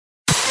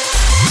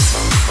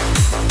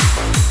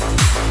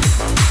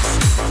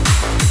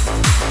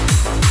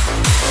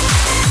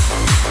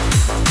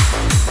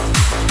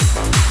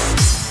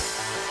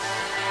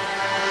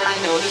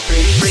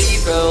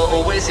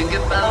always think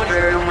about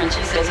her. When she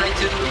says hi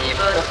to me,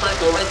 butterflies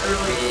go right through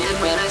me. And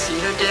when I see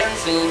her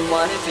dancing,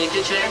 wanna take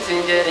a chance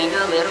in getting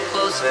a little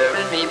closer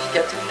and maybe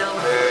get to know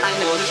her. I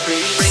know this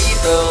pretty rave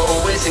girl,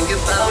 always think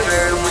about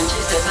her. When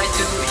she says hi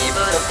to me,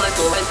 butterflies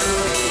go right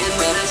through me. And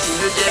when I see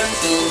her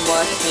dancing,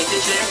 wanna take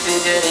a chance in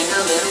getting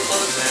a little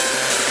closer.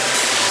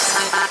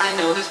 I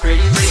know this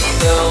pretty rave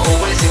girl,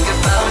 always think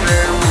about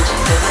her. When she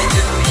says hi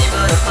to me,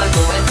 butterflies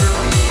go right through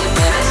me. And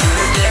when I see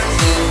her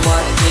dancing,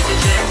 wanna take a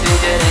chance in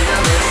getting a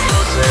little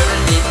closer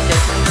and maybe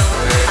get to know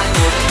her. I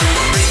know this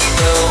pretty rave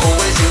girl,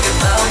 always think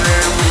about her.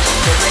 When she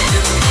says hi to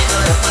me,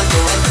 butterflies go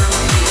right through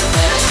me. And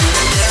when I see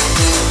her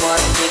dancing,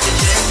 wanna take a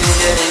chance in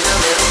getting a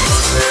little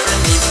closer and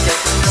maybe get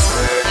to know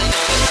her. I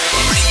know this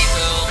pretty rave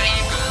girl,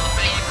 rave girl,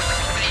 rave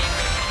girl, rave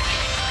girl.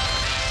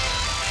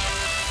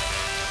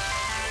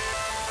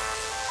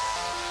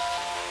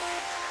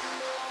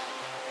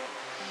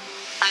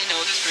 I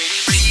know this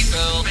pretty rave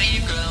girl,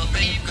 rave girl,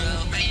 rave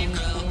girl, rave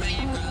girl,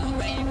 rave girl,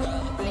 rave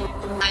girl.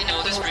 I know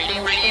this pretty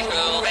rave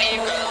girl, rave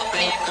girl,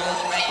 rave girl,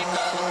 rave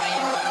girl,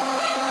 rave girl.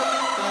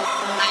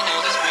 I know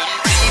this pretty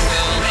rave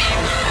girl, rave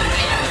girl,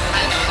 rave girl.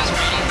 I know this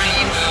pretty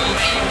rave girl,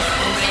 rave girl, rave girl.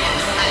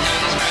 I know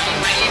this pretty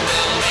rave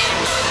girl, rave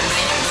girl, rave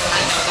girl.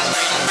 I know this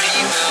pretty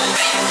rave girl,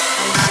 rave girl.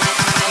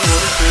 I know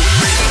this pretty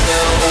rave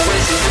girl,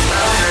 always think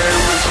about her.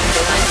 When she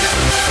says hi to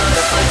me,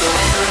 butterflies go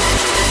right through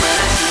me. And when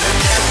I see her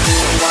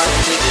dancing, wanna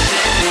take a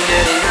chance in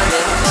getting a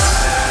little closer.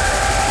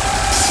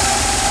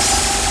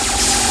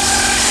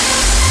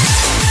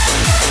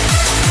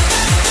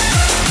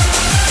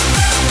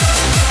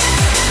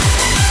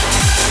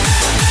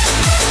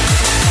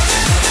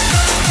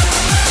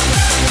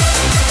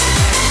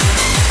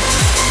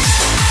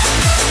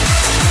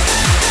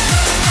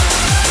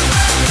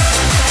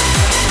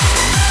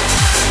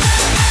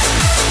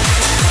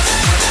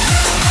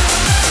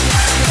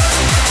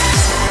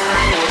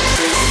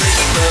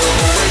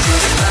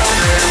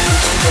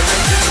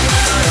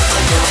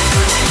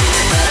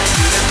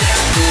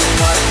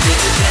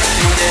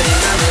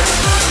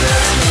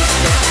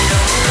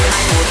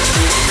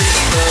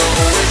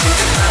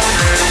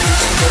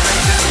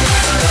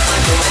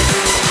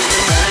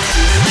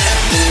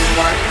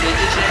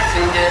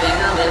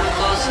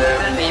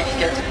 And maybe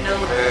get to know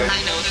her. I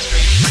know this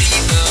pretty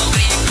rave girl,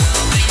 rave girl,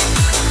 rave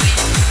girl,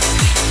 rave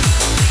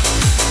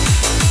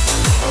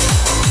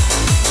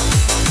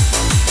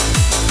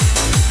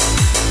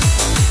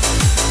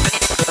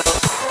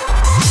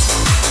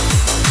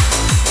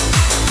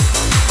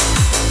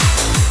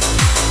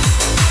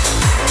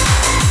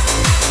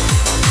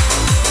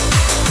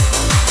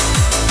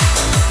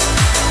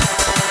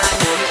I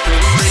know this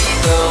pretty rave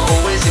girl,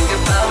 always think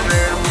about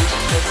her. When she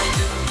says hi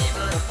to me,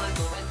 butterflies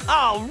go right through me.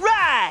 All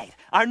right!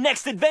 Our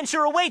next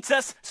adventure awaits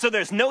us, so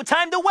there's no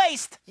time to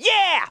waste.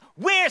 Yeah!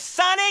 We're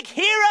Sonic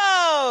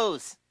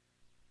Heroes!